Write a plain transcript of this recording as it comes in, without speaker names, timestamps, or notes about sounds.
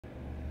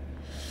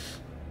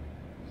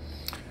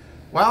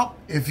Well,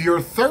 if you're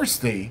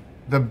thirsty,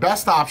 the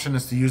best option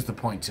is to use the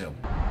 .2.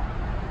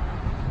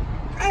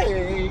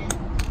 Hey!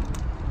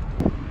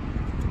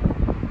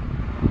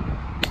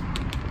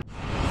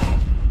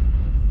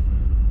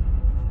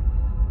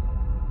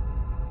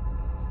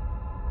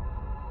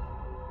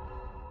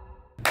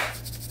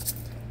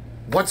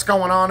 What's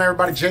going on,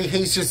 everybody? Jay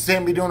Hayes just going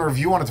to be doing a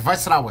review on a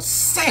device that I was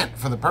sent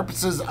for the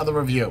purposes of the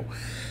review.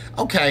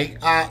 Okay,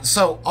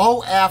 so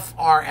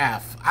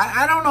OFRF.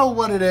 I don't know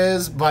what it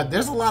is, but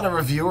there's a lot of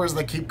reviewers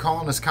that keep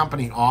calling this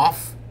company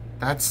off.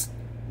 That's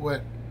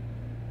what...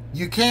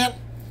 You can't...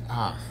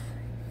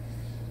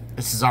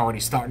 this is already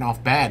starting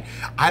off bad.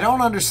 I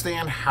don't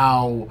understand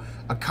how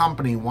a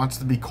company wants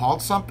to be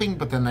called something,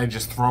 but then they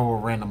just throw a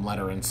random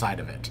letter inside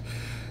of it.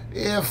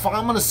 If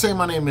I'm going to say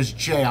my name is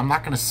Jay, I'm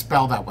not going to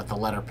spell that with the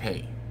letter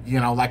P. You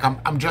know, like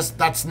I'm just,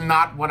 that's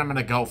not what I'm going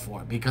to go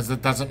for because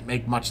it doesn't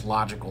make much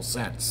logical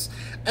sense.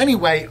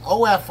 Anyway,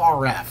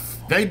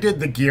 OFRF. They did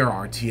the Gear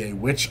RTA,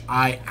 which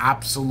I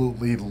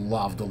absolutely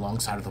loved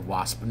alongside of the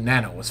Wasp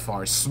Nano as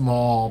far as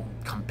small,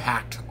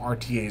 compact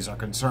RTAs are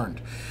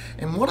concerned.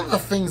 And one of the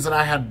things that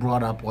I had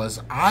brought up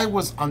was I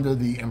was under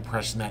the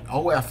impression that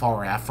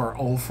OFRF or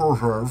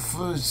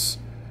OFRF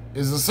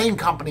is the same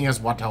company as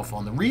Watofu,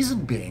 and the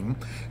reason being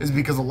is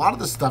because a lot of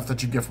the stuff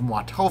that you get from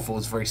Watofu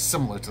is very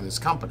similar to this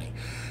company.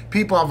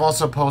 People have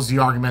also posed the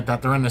argument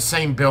that they're in the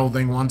same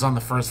building, one's on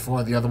the first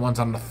floor, the other one's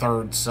on the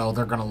third, so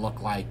they're going to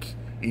look like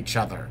each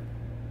other.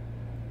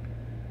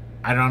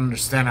 I don't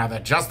understand how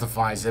that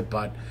justifies it,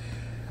 but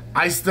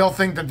I still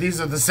think that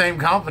these are the same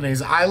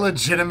companies. I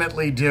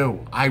legitimately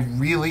do. I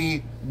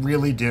really,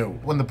 really do.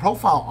 When the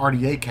Profile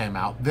RDA came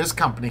out, this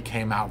company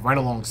came out right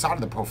alongside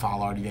of the Profile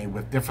RDA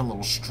with different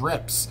little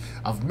strips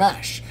of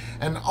mesh.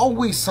 And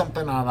always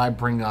something that I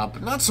bring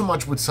up, not so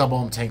much with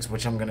sub-ohm tanks,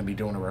 which I'm going to be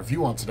doing a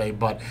review on today,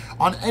 but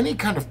on any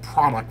kind of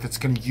product that's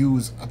going to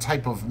use a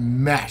type of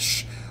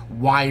mesh,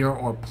 wire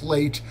or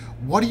plate,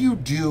 what do you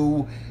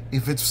do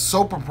if it's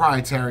so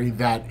proprietary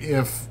that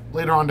if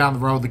later on down the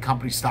road the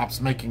company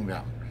stops making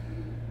them?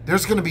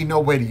 There's going to be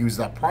no way to use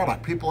that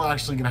product. People are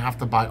actually going to have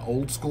to buy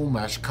old school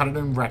mesh, cut it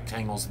in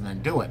rectangles, and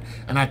then do it.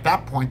 And at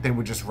that point, they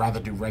would just rather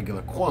do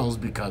regular coils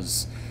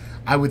because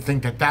I would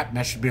think that that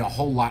mesh should be a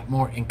whole lot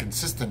more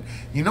inconsistent.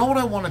 You know what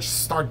I want to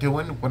start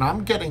doing? When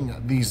I'm getting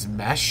these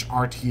mesh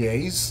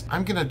RTAs,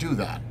 I'm going to do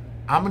that.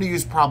 I'm going to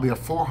use probably a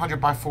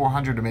 400 by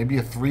 400 or maybe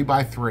a 3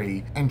 by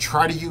 3 and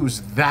try to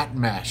use that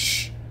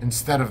mesh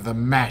instead of the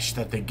mesh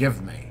that they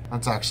give me.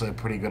 That's actually a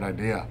pretty good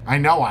idea. I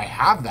know I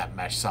have that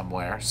mesh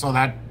somewhere, so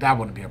that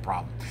wouldn't be a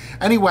problem.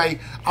 Anyway,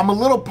 I'm a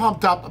little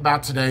pumped up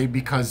about today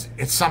because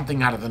it's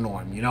something out of the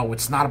norm. You know,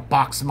 it's not a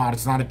box mod,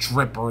 it's not a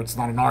dripper, it's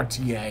not an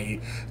RTA,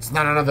 it's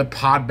not another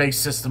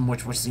pod-based system,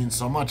 which we're seeing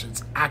so much.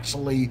 It's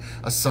actually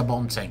a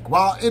sub-ohm tank.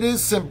 Well, it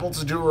is simple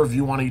to do a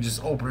review on it. You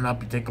just open it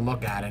up, you take a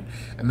look at it,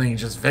 and then you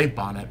just vape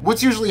on it.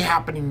 What's usually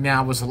happening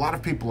now is a lot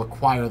of people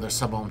acquire their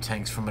sub-ohm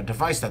tanks from a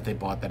device that they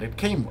bought that it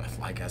came with,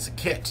 like as a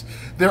kit.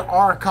 There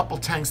are a couple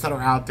tanks that are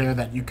out there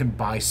that you can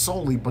buy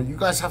solely, but you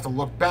guys have to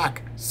look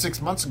back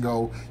 6 months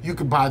ago. You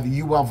could buy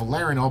the UL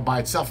Valerian all by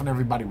itself and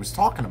everybody was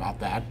talking about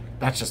that.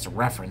 That's just a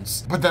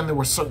reference. But then there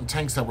were certain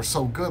tanks that were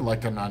so good,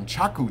 like the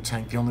Nunchaku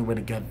tank. The only way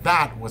to get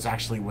that was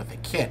actually with a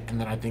kit,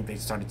 and then I think they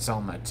started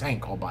selling that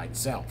tank all by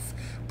itself.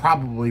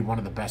 Probably one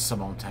of the best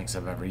sub-ohm tanks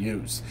I've ever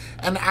used.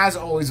 And as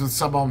always with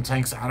sub-ohm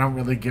tanks, I don't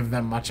really give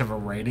them much of a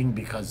rating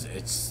because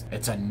it's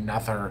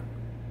another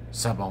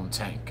sub-ohm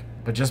tank.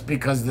 But just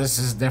because this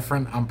is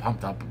different, I'm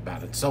pumped up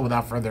about it. So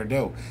without further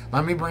ado,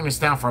 let me bring this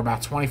down for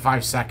about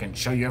 25 seconds,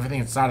 show you everything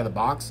inside of the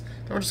box,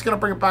 then we're just going to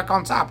bring it back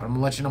on top, and I'm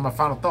going to let you know my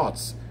final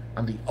thoughts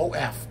on the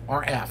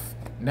OFRF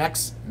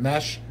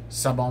NexMesh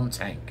sub-ohm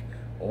tank,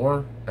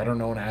 or better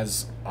known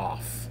as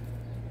OFF.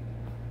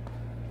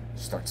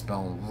 Start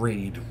spelling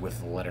read with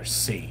the letter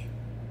C.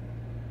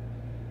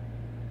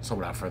 So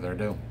without further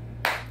ado,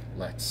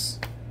 let's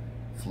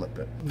flip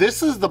it.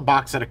 This is the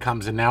box that it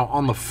comes in. Now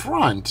on the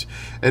front,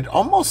 it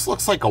almost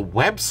looks like a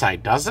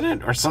website, doesn't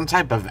it? Or some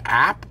type of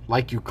app.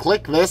 Like you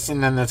click this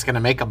and then it's going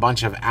to make a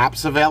bunch of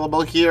apps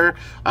available here.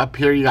 Up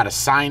here you got to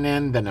sign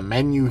in, then a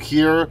menu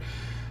here.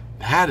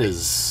 That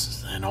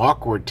is an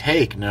awkward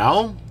take,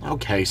 no?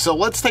 Okay, so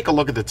let's take a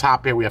look at the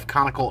top here. We have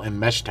conical and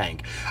mesh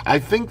tank. I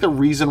think the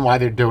reason why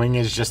they're doing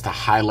it is just to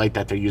highlight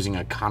that they're using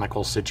a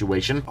conical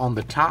situation. On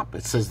the top,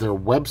 it says their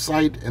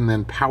website and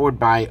then powered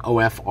by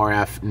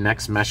OFRF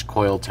NexMesh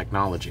coil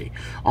technology.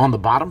 On the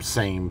bottom,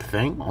 same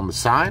thing. On the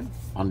side,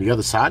 on the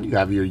other side, you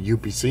have your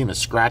UPC and a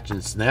scratch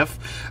and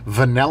sniff.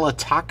 Vanilla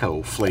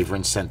taco flavor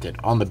and scented.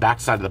 On the back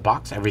side of the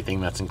box, everything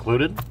that's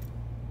included.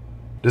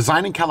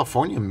 Designed in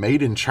California,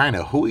 made in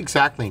China. Who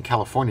exactly in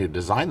California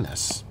designed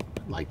this?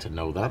 I'd like to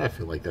know that. I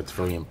feel like that's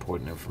very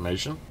important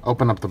information.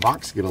 Open up the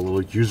box, get a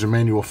little user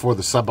manual for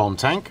the sub-ohm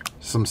tank,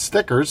 some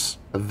stickers,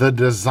 the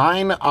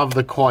design of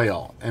the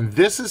coil. And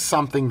this is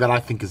something that I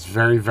think is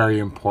very, very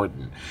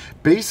important.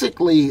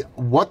 Basically,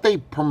 what they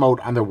promote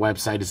on their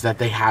website is that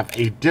they have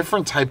a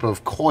different type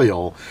of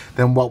coil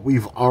than what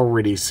we've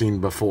already seen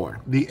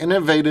before. The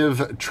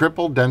innovative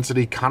triple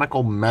density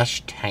conical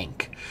mesh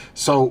tank.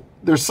 So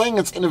they're saying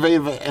it's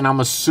innovative, and I'm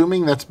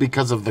assuming that's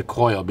because of the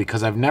coil,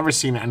 because I've never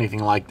seen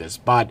anything like this.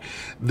 But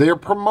they're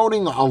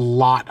promoting a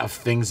lot of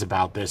things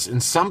about this,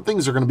 and some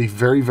things are going to be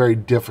very, very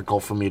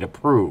difficult for me to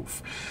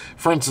prove.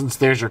 For instance,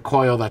 there's your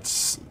coil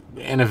that's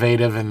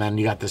innovative, and then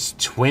you got this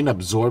twin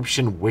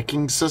absorption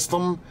wicking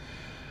system.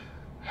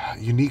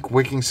 Unique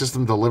wicking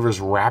system delivers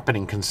rapid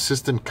and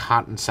consistent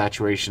cotton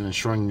saturation,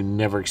 ensuring you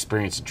never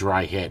experience a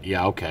dry hit.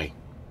 Yeah, okay.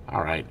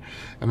 All right.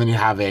 And then you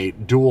have a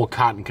dual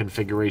cotton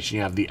configuration.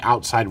 You have the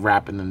outside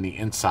wrap and then the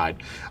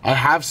inside. I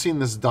have seen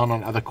this done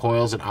on other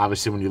coils, and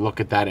obviously when you look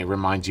at that, it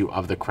reminds you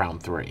of the Crown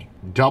 3.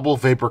 Double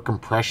vapor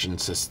compression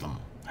system.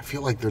 I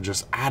feel like they're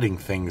just adding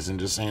things and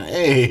just saying,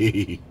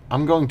 hey.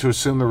 I'm going to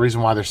assume the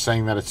reason why they're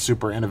saying that it's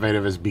super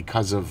innovative is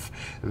because of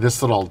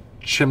this little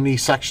chimney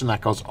section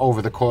that goes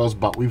over the coils,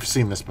 but we've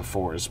seen this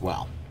before as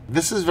well.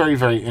 This is very,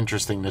 very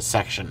interesting, this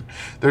section.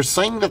 They're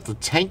saying that the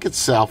tank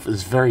itself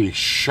is very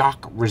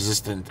shock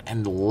resistant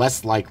and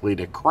less likely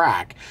to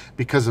crack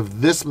because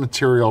of this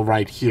material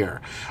right here.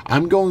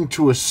 I'm going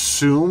to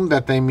assume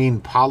that they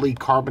mean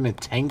polycarbonate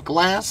tank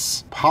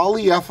glass.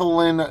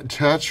 Polyethylene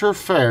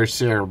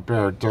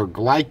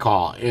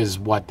tetrafluoroglycol is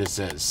what this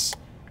is.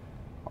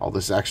 All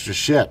this extra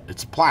shit.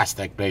 It's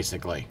plastic,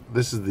 basically.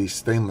 This is the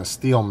stainless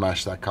steel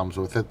mesh that comes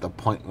with it, the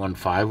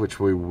 0.15, which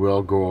we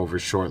will go over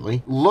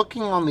shortly.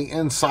 Looking on the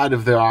inside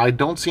of there, I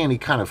don't see any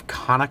kind of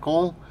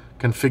conical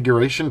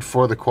configuration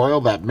for the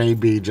coil. That may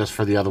be just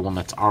for the other one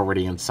that's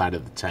already inside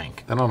of the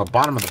tank. Then on the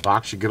bottom of the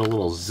box, you get a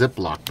little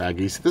Ziploc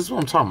baggie. See, this is what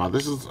I'm talking about.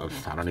 This is,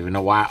 I don't even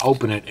know why I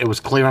opened it. It was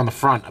clear on the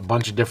front. A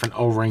bunch of different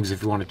O-rings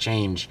if you want to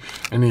change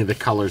any of the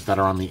colors that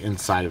are on the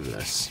inside of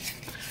this.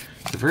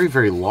 It's a very,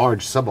 very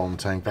large sub-ohm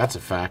tank, that's a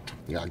fact.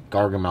 You got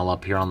Gargamel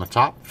up here on the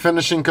top.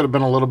 Finishing could have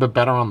been a little bit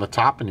better on the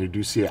top, and you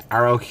do see an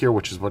arrow here,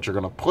 which is what you're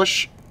going to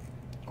push.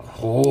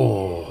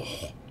 Oh,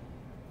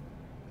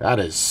 that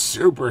is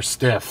super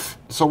stiff.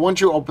 So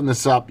once you open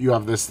this up, you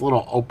have this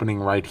little opening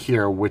right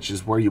here, which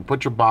is where you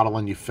put your bottle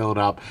and you fill it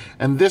up.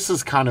 And this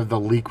is kind of the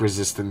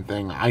leak-resistant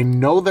thing. I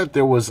know that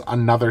there was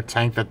another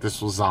tank that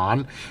this was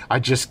on. I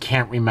just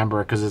can't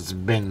remember because it's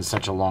been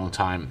such a long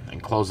time.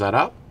 And close that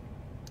up.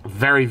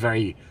 Very,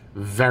 very,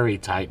 very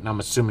tight, and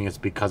I'm assuming it's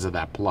because of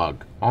that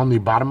plug. On the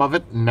bottom of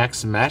it,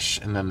 NexMesh,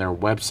 and then their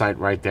website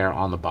right there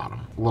on the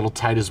bottom. A little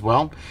tight as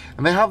well.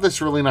 And they have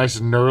this really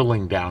nice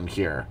knurling down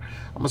here.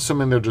 I'm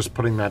assuming they're just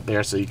putting that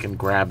there so you can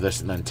grab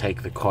this and then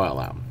take the coil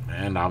out.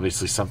 And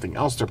obviously something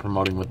else they're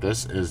promoting with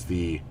this is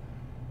the...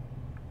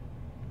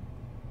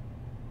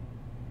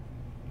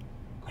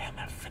 Man,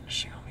 that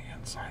finishing on the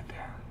inside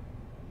there.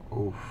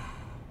 Oof.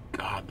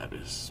 God, that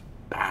is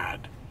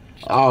bad.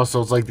 Oh,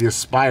 so it's like the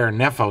Aspire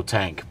Nefo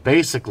tank.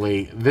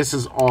 Basically, this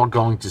is all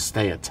going to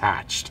stay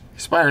attached.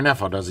 Aspire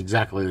Nefo does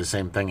exactly the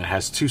same thing. It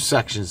has two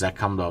sections that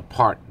come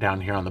apart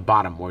down here on the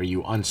bottom where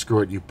you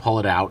unscrew it, you pull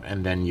it out,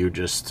 and then you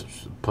just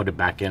put it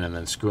back in and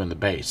then screw in the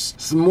base.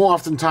 So more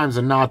oftentimes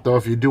than not, though,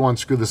 if you do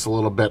unscrew this a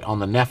little bit on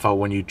the Nefo,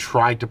 when you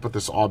try to put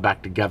this all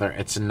back together,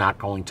 it's not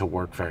going to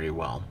work very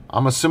well.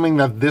 I'm assuming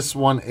that this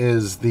one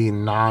is the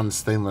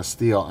non-stainless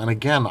steel. And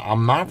again,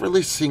 I'm not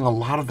really seeing a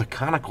lot of the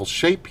conical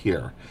shape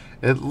here.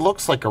 It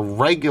looks like a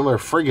regular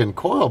friggin'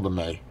 coil to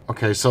me.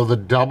 Okay, so the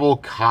double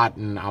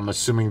cotton, I'm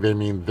assuming they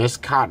mean this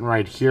cotton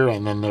right here,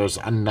 and then there's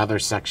another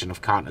section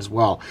of cotton as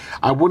well.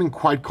 I wouldn't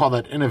quite call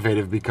that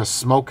innovative because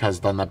Smoke has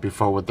done that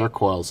before with their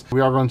coils.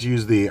 We are going to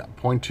use the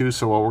 0.2,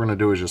 so what we're going to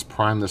do is just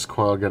prime this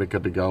coil, get it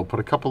good to go,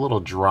 put a couple little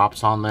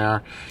drops on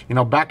there. You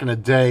know, back in the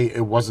day,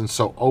 it wasn't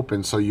so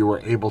open, so you were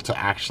able to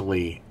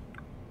actually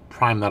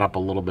prime that up a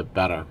little bit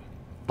better,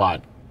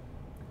 but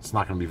it's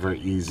not going to be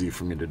very easy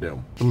for me to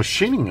do. The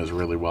machining is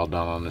really well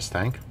done on this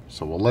tank,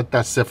 so we'll let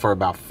that sit for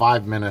about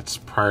 5 minutes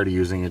prior to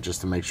using it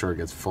just to make sure it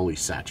gets fully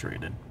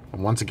saturated.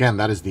 And once again,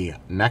 that is the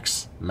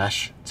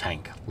NexMesh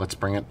tank. Let's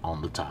bring it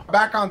on the top.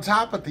 Back on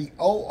top at the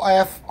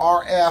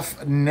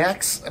OFRF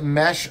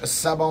NexMesh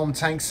sub-ohm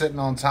tank sitting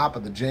on top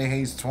of the J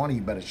Hayes 20.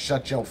 You better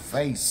shut your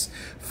face.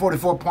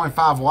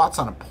 44.5 watts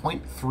on a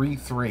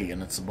 0.33,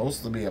 and it's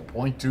supposed to be a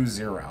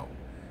 0.20.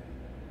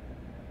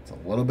 It's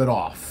a little bit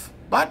off,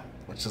 but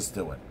let's just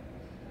do it.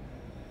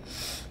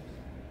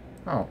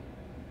 Oh,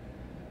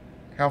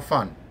 how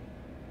fun.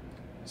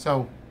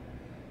 So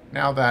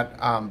now that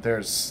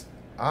there's,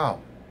 oh,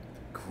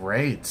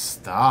 great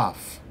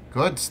stuff.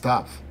 Good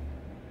stuff.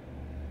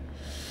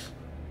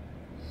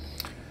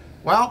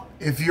 Well,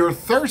 if you're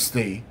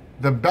thirsty,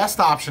 the best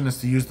option is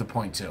to use the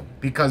 0.2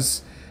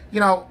 because, you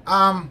know,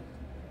 oh,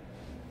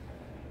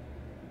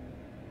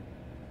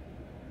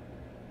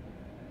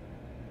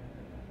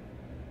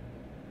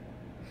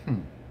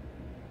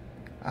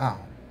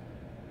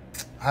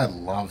 I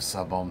love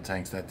sub-ohm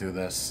tanks that do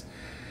this.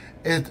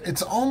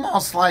 It's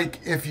almost like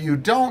if you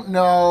don't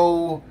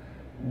know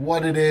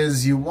what it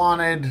is you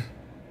wanted,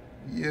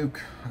 you...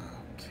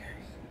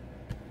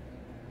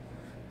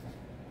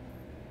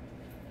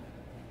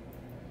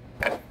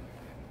 Okay.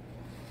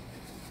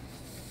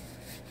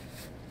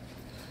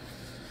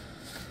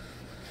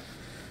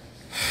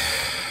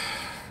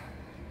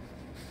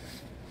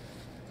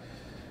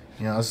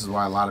 You know, this is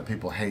why a lot of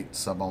people hate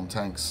sub-ohm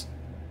tanks.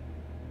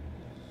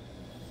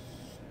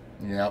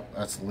 Yep,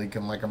 that's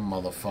leaking like a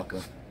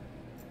motherfucker.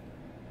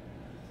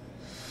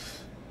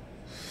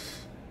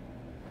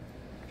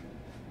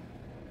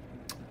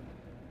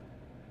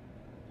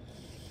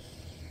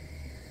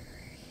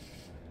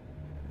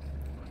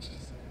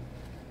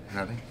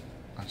 Ready?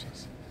 Watch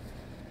this.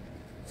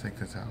 Take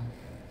the towel.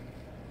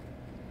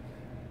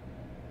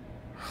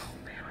 Oh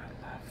man,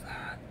 I love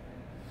that.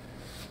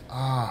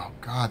 Oh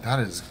God, that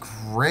is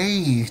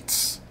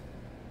great.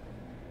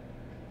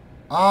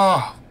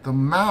 Oh, the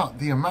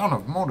amount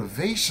of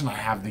motivation I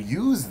have to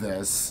use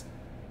this.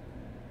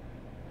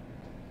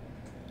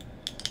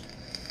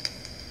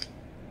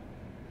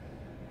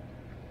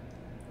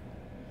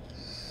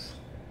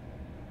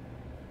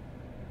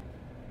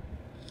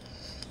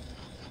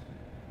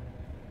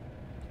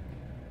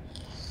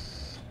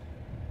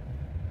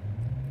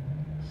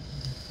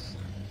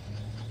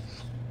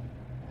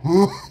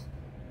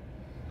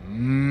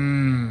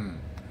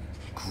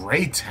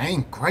 Great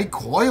tank, great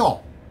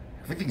coil.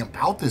 Everything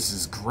about this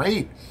is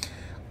great.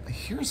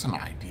 Here's an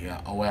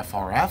idea,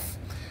 OFRF.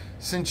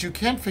 Since you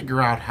can't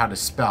figure out how to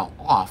spell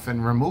off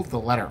and remove the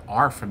letter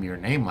R from your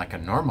name like a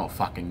normal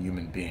fucking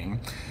human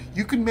being,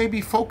 you can maybe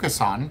focus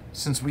on,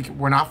 since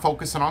we're not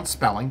focusing on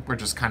spelling, we're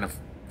just kind of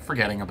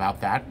forgetting about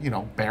that, you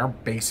know, bare,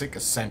 basic,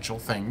 essential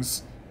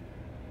things.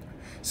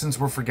 Since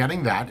we're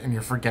forgetting that and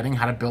you're forgetting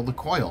how to build a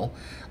coil,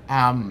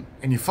 and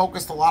you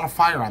focused a lot of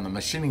fire on the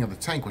machining of the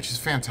tank, which is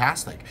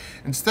fantastic.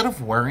 Instead of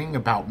worrying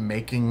about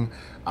making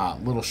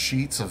little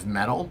sheets of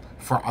metal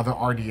for other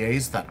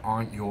RDAs that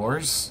aren't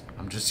yours,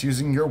 I'm just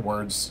using your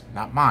words,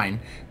 not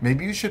mine,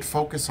 maybe you should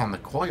focus on the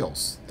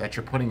coils that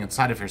you're putting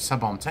inside of your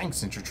sub-ohm tank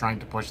since you're trying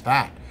to push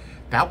that.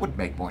 That would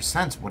make more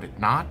sense, would it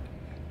not?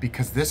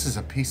 Because this is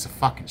a piece of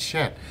fucking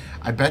shit.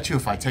 I bet you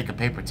if I take a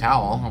paper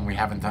towel, and we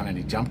haven't done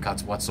any jump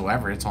cuts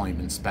whatsoever, it's only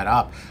been sped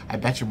up, I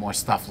bet you more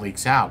stuff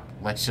leaks out.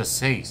 Let's just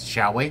see,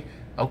 shall we?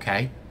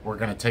 Okay, we're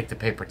gonna take the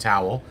paper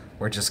towel,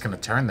 we're just gonna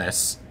turn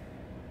this.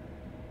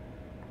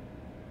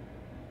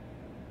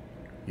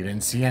 You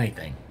didn't see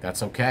anything.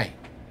 That's okay.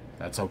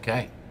 That's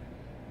okay.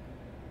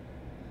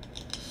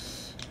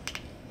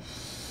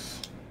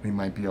 We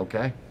might be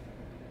okay.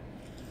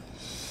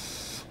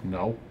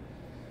 No.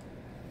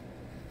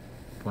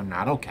 We're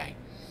not okay.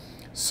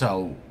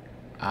 So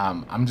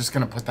I'm just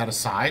gonna put that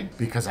aside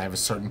because I have a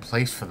certain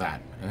place for that,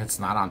 and it's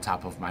not on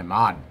top of my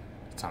mod,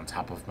 it's on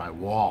top of my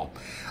wall.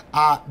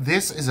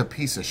 This is a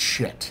piece of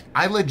shit.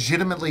 I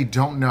legitimately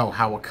don't know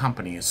how a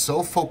company is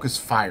so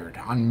focused fired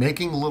on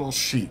making little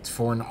sheets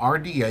for an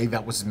RDA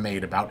that was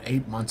made about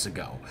 8 months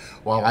ago.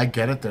 Well, I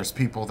get it, there's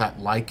people that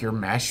like your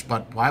mesh,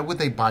 but why would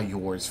they buy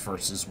yours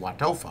versus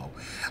Watofo?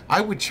 I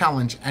would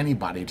challenge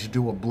anybody to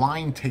do a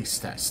blind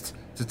taste test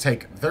to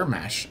take their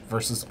mesh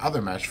versus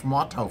other mesh from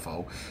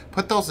Watofo,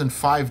 put those in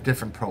 5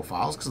 different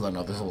profiles, because I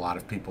know there's a lot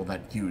of people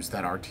that use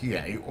that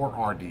RTA or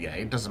RDA,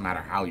 it doesn't matter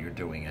how you're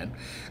doing it,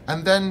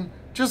 and then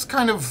just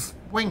kind of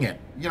wing it.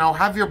 You know,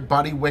 have your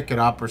buddy wick it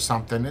up or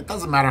something. It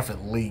doesn't matter if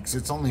it leaks,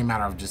 it's only a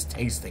matter of just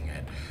tasting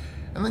it.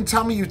 And then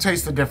tell me you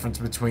taste the difference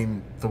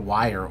between the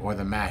wire or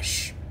the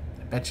mesh.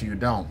 I bet you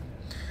don't.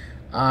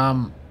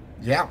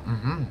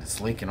 It's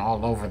leaking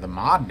all over the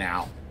mod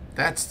now.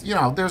 That's, you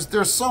know,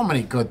 there's so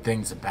many good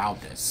things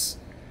about this.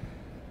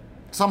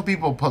 Some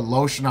people put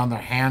lotion on their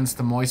hands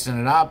to moisten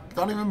it up.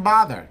 Don't even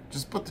bother.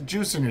 Just put the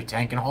juice in your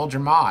tank and hold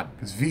your mod,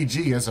 because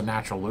VG is a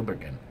natural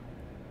lubricant.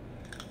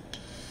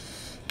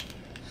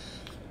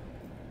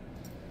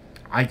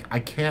 I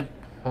can't,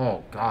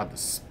 oh God, the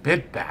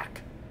spit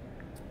back.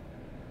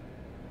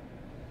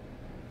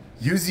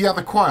 Use the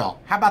other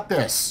coil. How about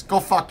this? Go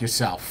fuck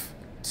yourself.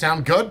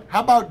 Sound good? How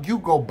about you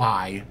go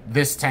buy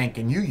this tank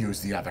and you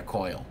use the other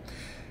coil?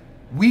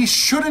 We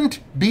shouldn't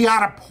be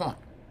at a point.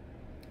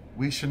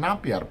 We should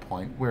not be at a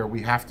point where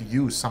we have to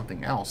use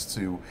something else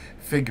to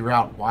figure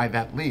out why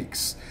that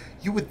leaks.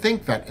 You would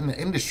think that in the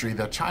industry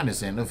that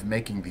China's in of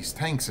making these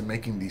tanks and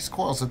making these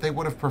coils that they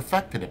would have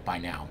perfected it by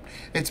now.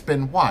 It's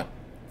been what,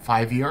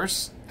 5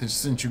 years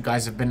since you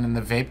guys have been in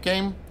the vape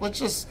game?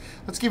 Let's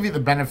give you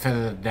the benefit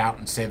of the doubt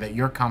and say that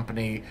your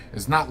company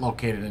is not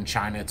located in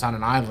China. It's on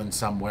an island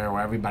somewhere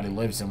where everybody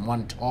lives in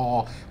one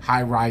tall,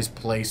 high-rise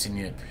place, and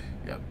you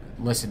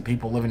listen,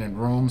 people living in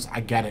rooms,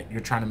 I get it. You're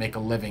trying to make a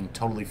living,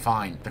 totally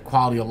fine. The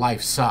quality of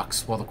life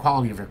sucks. Well, the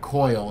quality of your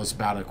coil is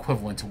about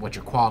equivalent to what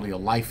your quality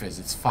of life is.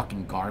 It's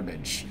fucking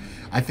garbage.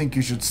 I think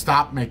you should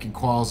stop making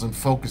coils and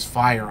focus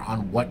fire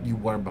on what you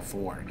were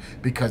before,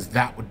 because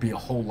that would be a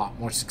whole lot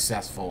more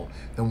successful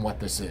than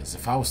what this is.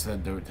 If I was to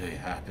do the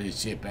happy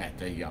shit back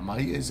there,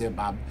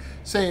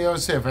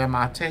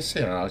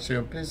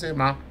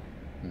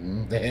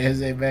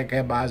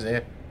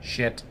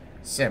 shit.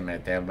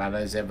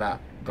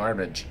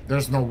 Garbage.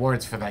 There's no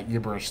words for that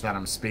gibberish that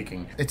I'm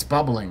speaking. It's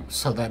bubbling,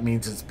 so that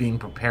means it's being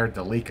prepared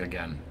to leak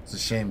again. It's a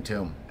shame,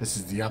 too. This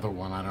is the other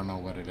one. I don't know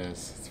what it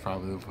is. It's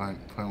probably the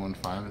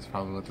 0.15 is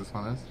probably what this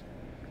one is.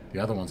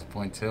 The other one's a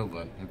 0.2,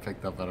 but it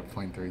picked up at a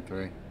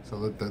 0.33. So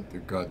they're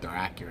good. They're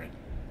accurate.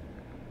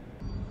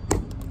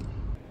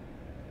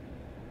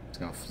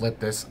 gonna flip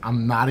this.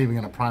 I'm not even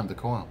gonna prime the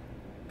coil.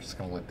 I'm just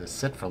gonna let this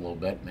sit for a little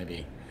bit.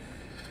 Maybe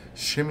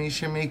shimmy,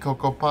 shimmy,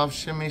 Cocoa Puff,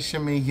 shimmy,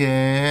 shimmy,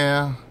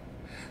 yeah.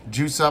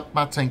 Juice up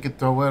my tank and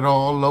throw it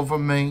all over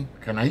me.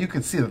 Okay, now you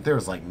can see that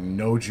there's like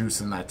no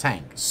juice in that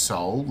tank.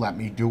 So let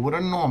me do what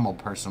a normal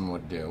person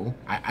would do.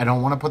 I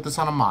don't want to put this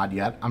on a mod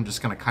yet. I'm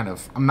just gonna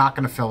I'm not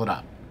gonna fill it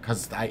up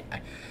because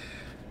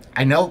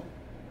I know.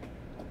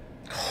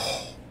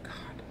 Oh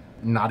God,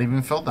 not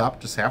even filled up,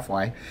 just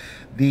halfway.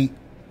 The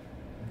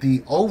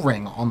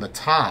O-ring on the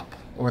top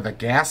or the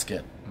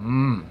gasket.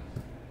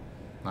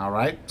 All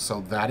right,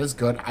 so that is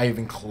good. I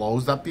even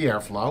closed up the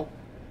airflow.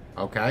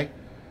 Okay.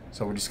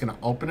 So we're just going to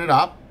open it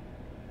up.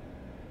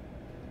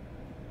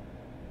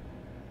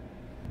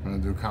 I'm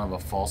going to do kind of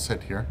a false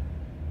hit here.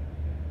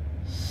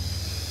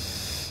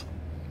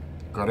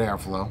 Good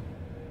airflow.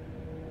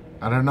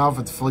 I don't know if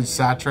it's fully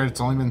saturated.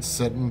 It's only been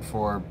sitting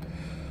for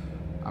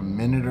a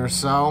minute or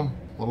so.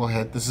 Little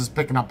hit. This is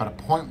picking up at a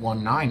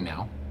 0.19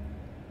 now.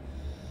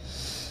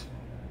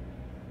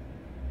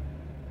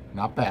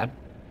 Not bad.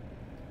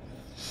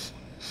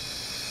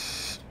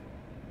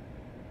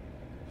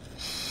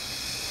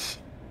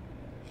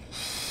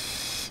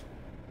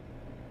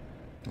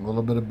 A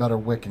little bit of better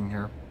wicking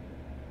here.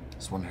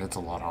 This one hits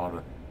a lot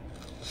harder.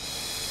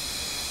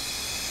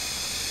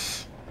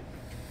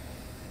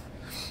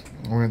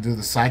 We're going to do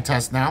the side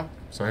test now.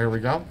 So here we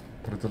go.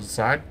 Put it to the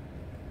side.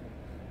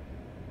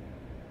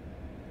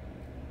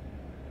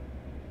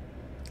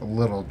 A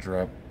little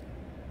drip.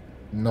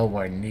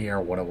 Nowhere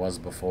near what it was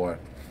before.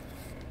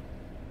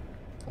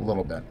 A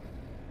little bit.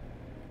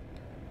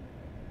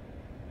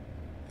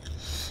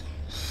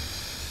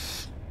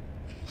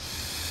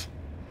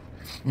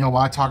 You know,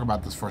 while I talk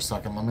about this for a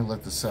second, let me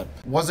let this sit.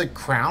 Was it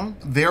Crown?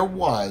 There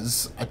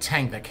was a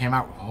tank that came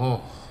out.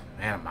 Oh,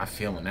 man, am I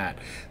feeling that.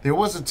 There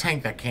was a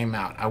tank that came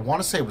out. I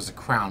want to say it was a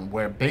Crown,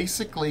 where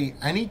basically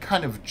any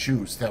kind of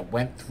juice that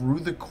went through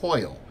the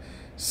coil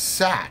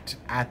sat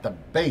at the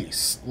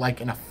base,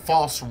 like in a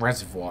false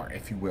reservoir,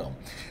 if you will.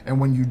 And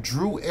when you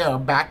drew air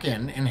back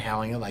in,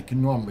 inhaling it like you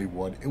normally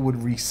would, it would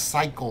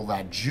recycle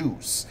that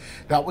juice.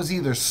 That was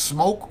either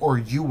smoke or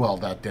UL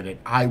that did it.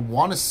 I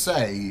want to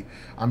say,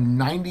 I'm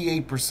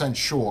 98%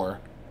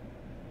 sure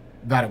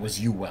that it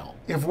was UL.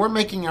 If we're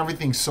making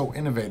everything so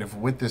innovative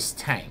with this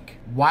tank,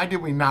 why did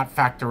we not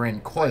factor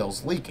in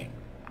coils leaking?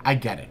 I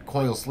get it,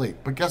 coils leak.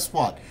 But guess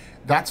what?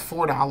 That's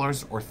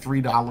 $4 or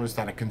 $3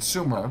 that a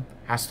consumer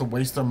has to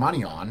waste their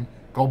money on,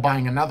 go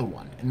buying another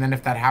one. And then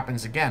if that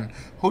happens again,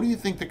 who do you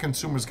think the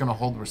consumer is going to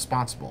hold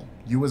responsible?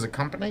 You as a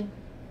company?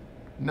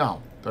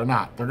 No, they're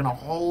not. They're going to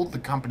hold the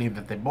company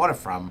that they bought it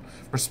from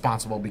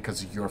responsible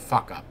because of your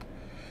fuck up.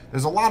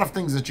 There's a lot of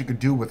things that you could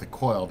do with a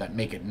coil that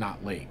make it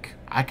not leak.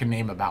 I can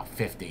name about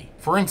 50.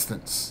 For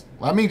instance,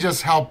 let me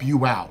just help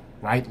you out,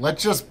 right?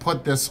 Let's just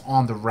put this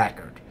on the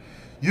record.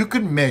 You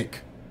could make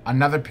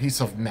another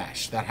piece of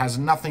mesh that has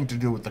nothing to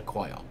do with the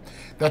coil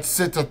that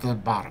sits at the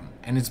bottom,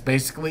 and it's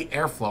basically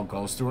airflow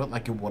goes through it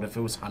like it would if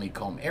it was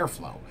honeycomb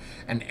airflow,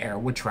 and air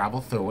would travel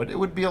through it. It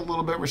would be a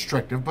little bit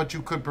restrictive, but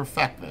you could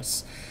perfect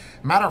this.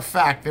 Matter of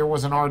fact, there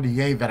was an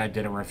RDA that I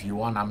did a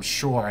review on. I'm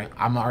sure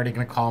I'm already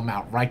going to call him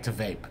out, right to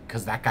vape,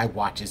 because that guy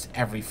watches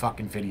every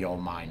fucking video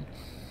of mine.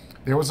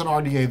 There was an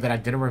RDA that I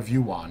did a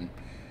review on.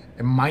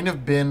 It might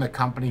have been a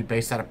company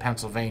based out of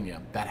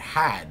Pennsylvania that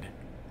had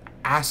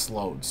ass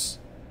loads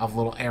of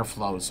little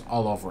airflows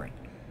all over it.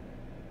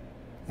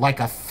 Like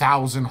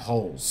 1,000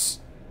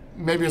 holes.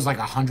 Maybe it was like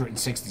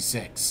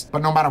 166.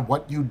 But no matter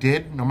what you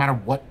did, no matter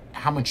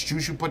how much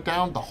juice you put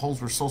down, the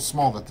holes were so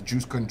small that the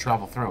juice couldn't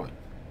travel through it.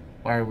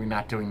 Why are we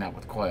not doing that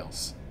with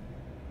coils?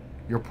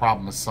 Your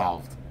problem is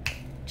solved.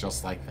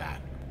 Just like that.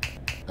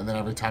 And then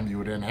every time you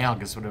would inhale,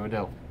 guess what it would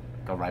do?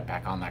 Go right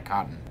back on that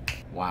cotton.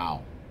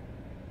 Wow.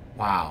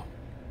 Wow.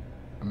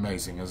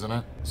 Amazing, isn't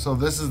it? So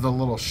this is the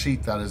little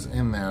sheet that is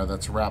in there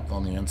that's wrapped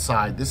on the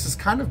inside. This is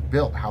kind of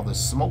built how the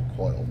smoke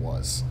coil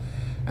was.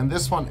 And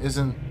this one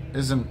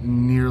isn't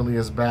nearly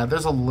as bad.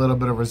 There's a little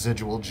bit of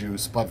residual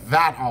juice, but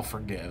that I'll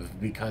forgive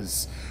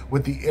because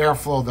with the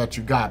airflow that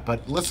you got.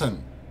 But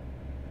listen,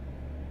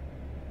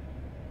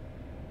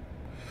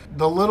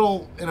 the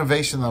little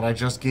innovation that I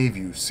just gave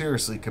you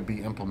seriously could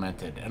be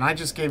implemented. And I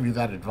just gave you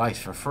that advice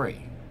for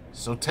free.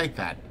 So take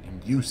that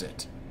and use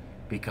it.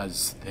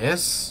 Because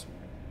this,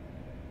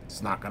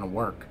 it's not going to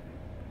work.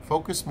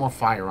 Focus more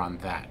fire on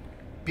that.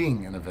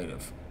 Being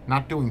innovative.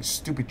 Not doing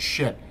stupid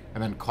shit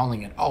and then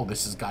calling it, oh,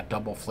 this has got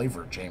double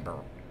flavor chamber.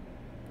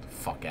 The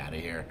fuck out of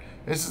here.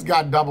 This has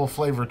got double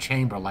flavor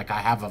chamber like I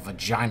have a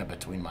vagina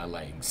between my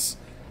legs.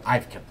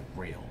 I've kept it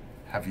real.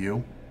 Have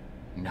you?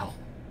 No,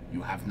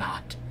 you have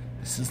not.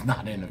 This is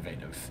not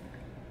innovative.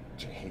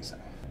 Jay Hazel.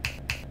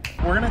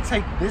 We're going to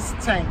take this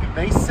tank.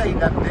 They say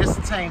that this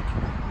tank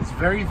is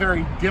very,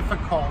 very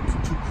difficult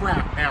to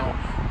crack. Now,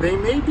 they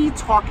may be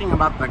talking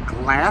about the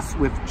glass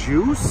with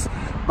juice,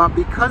 but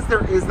because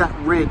there is that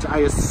ridge, I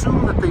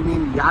assume that they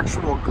mean the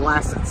actual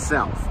glass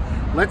itself.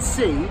 Let's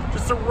see.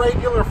 Just a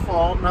regular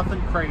fall, nothing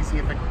crazy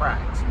if it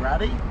cracks.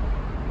 Ready?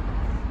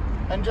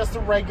 And just a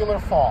regular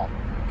fall.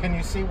 Can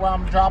you see where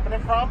I'm dropping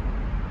it from?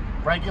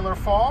 regular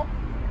fall.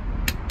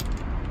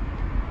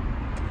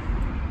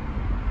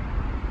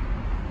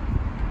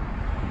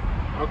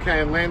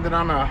 Okay, it landed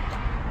on it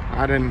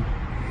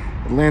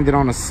landed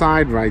on a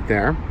side right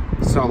there.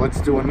 So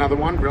let's do another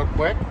one real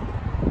quick.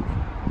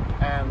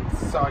 And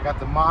so I got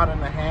the mod in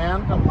the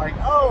hand. I'm like,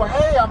 oh,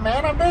 hey,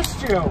 man, I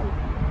missed you.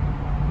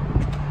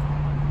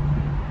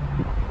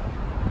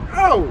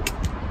 Oh.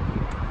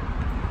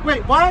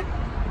 Wait, what?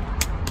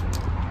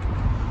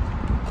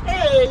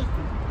 Hey.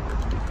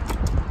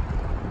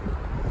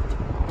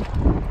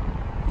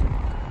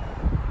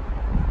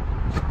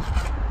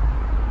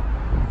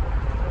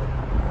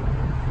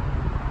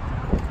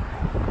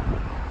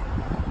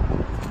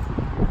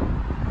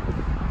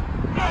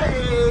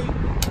 Hey.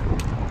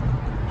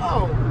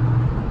 Oh.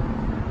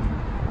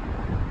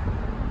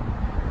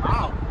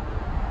 Wow.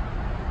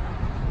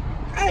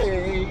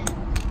 Hey.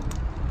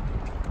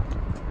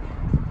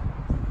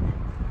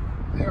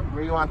 There,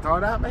 you want to throw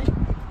it at me?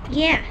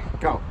 Yeah.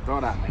 Go, throw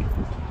it at me.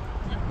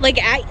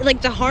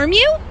 Like to harm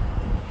you?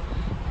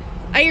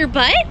 At your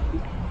butt?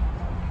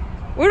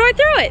 Where do I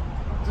throw it?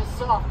 Just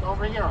soft,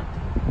 over here.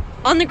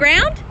 On the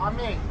ground? On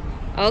me.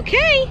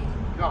 Okay.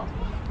 Go.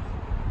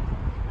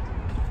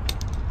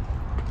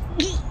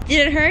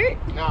 Did it hurt?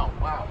 No,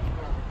 wow.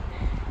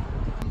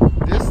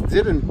 This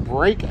didn't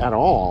break at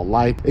all.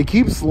 Like, it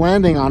keeps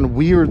landing on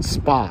weird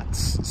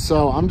spots.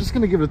 So I'm just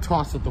gonna give it a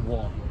toss at the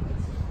wall.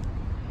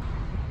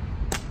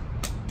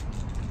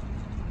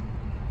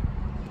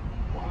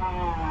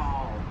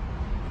 Wow.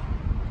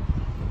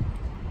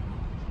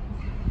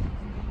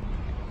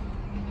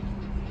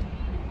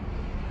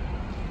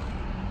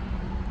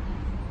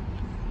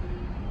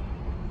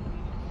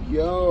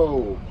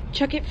 Yo.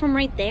 Chuck it from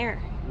right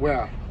there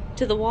Where?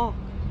 to the wall.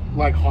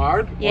 Like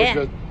hard? Yeah.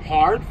 Or just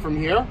hard from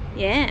here?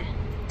 Yeah.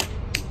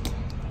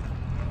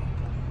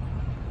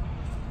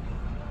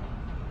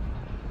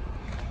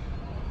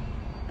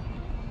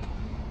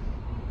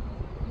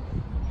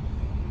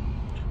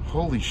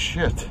 Holy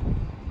shit.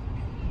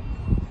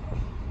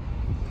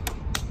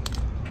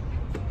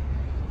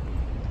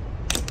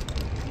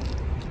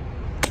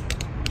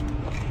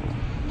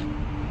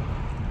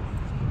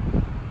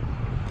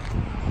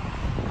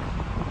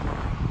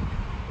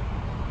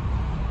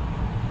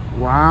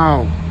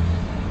 Wow.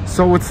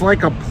 So it's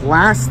like a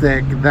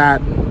plastic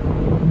that...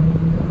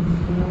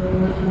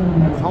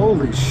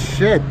 Holy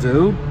shit,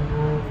 dude.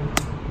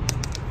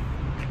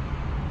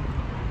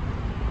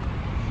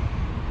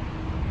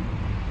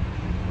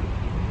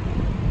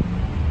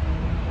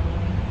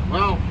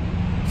 Well...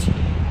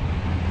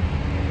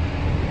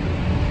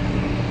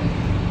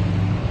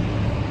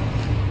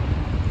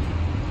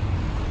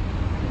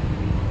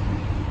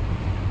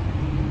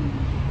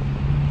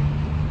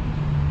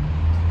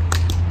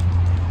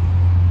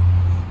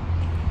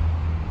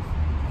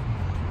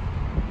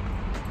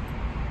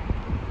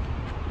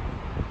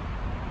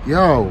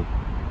 Yo.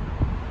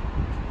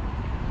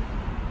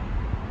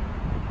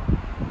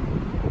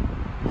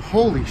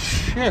 Holy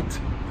shit.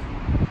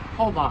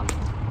 Hold on.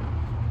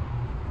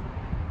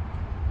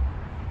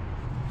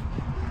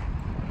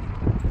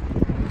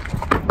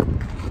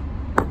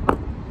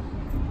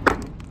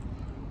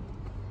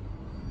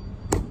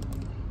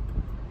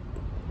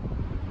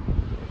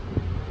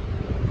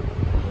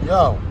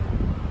 Yo.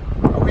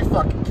 Are we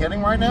fucking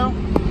kidding right now?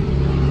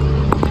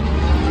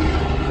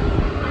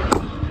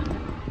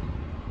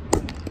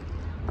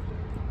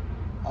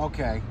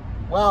 Okay,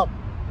 well,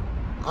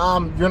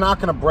 you're not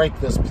gonna break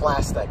this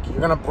plastic. You're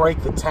gonna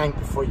break the tank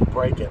before you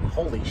break it.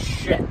 Holy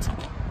shit.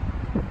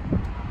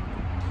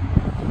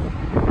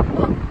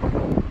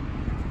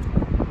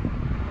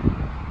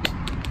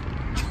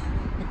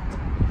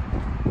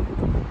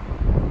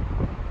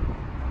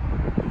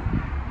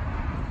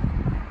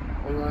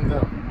 What do you want to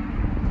do?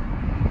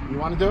 You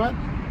want to do it?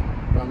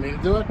 You want me to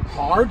do it?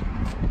 Hard?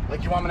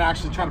 Like you want me to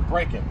actually try to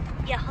break it?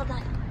 Yeah, hold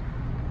on.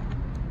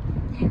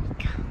 There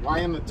we go. Why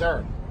in the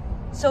dirt?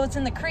 So it's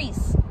in the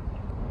crease.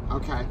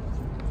 Okay.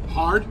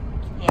 Hard?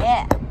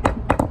 Yeah.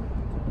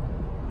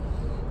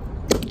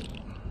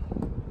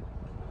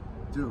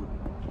 Dude.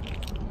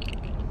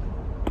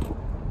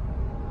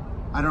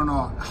 I don't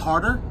know.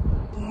 Harder?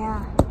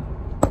 Yeah.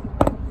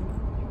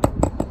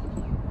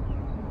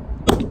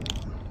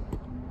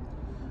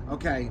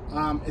 Okay,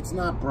 it's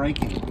not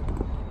breaking.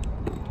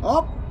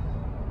 Oh!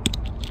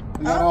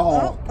 We got a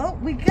hole. Oh,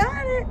 we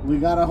got it. We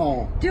got a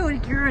hole. Do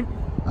it, Karen.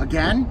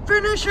 Again?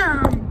 Finish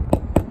him.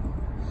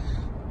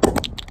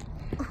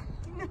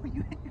 No,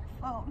 you hit your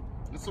phone.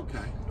 It's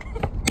okay.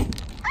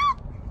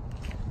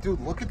 Dude,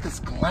 look at this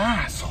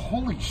glass.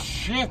 Holy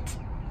shit.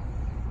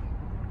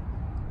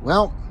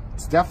 Well,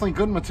 it's definitely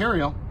good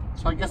material.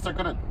 So I guess they're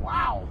gonna,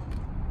 wow.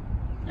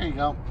 There you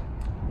go.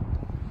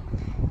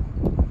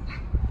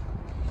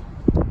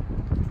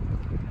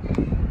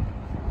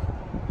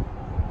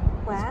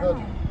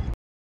 Wow.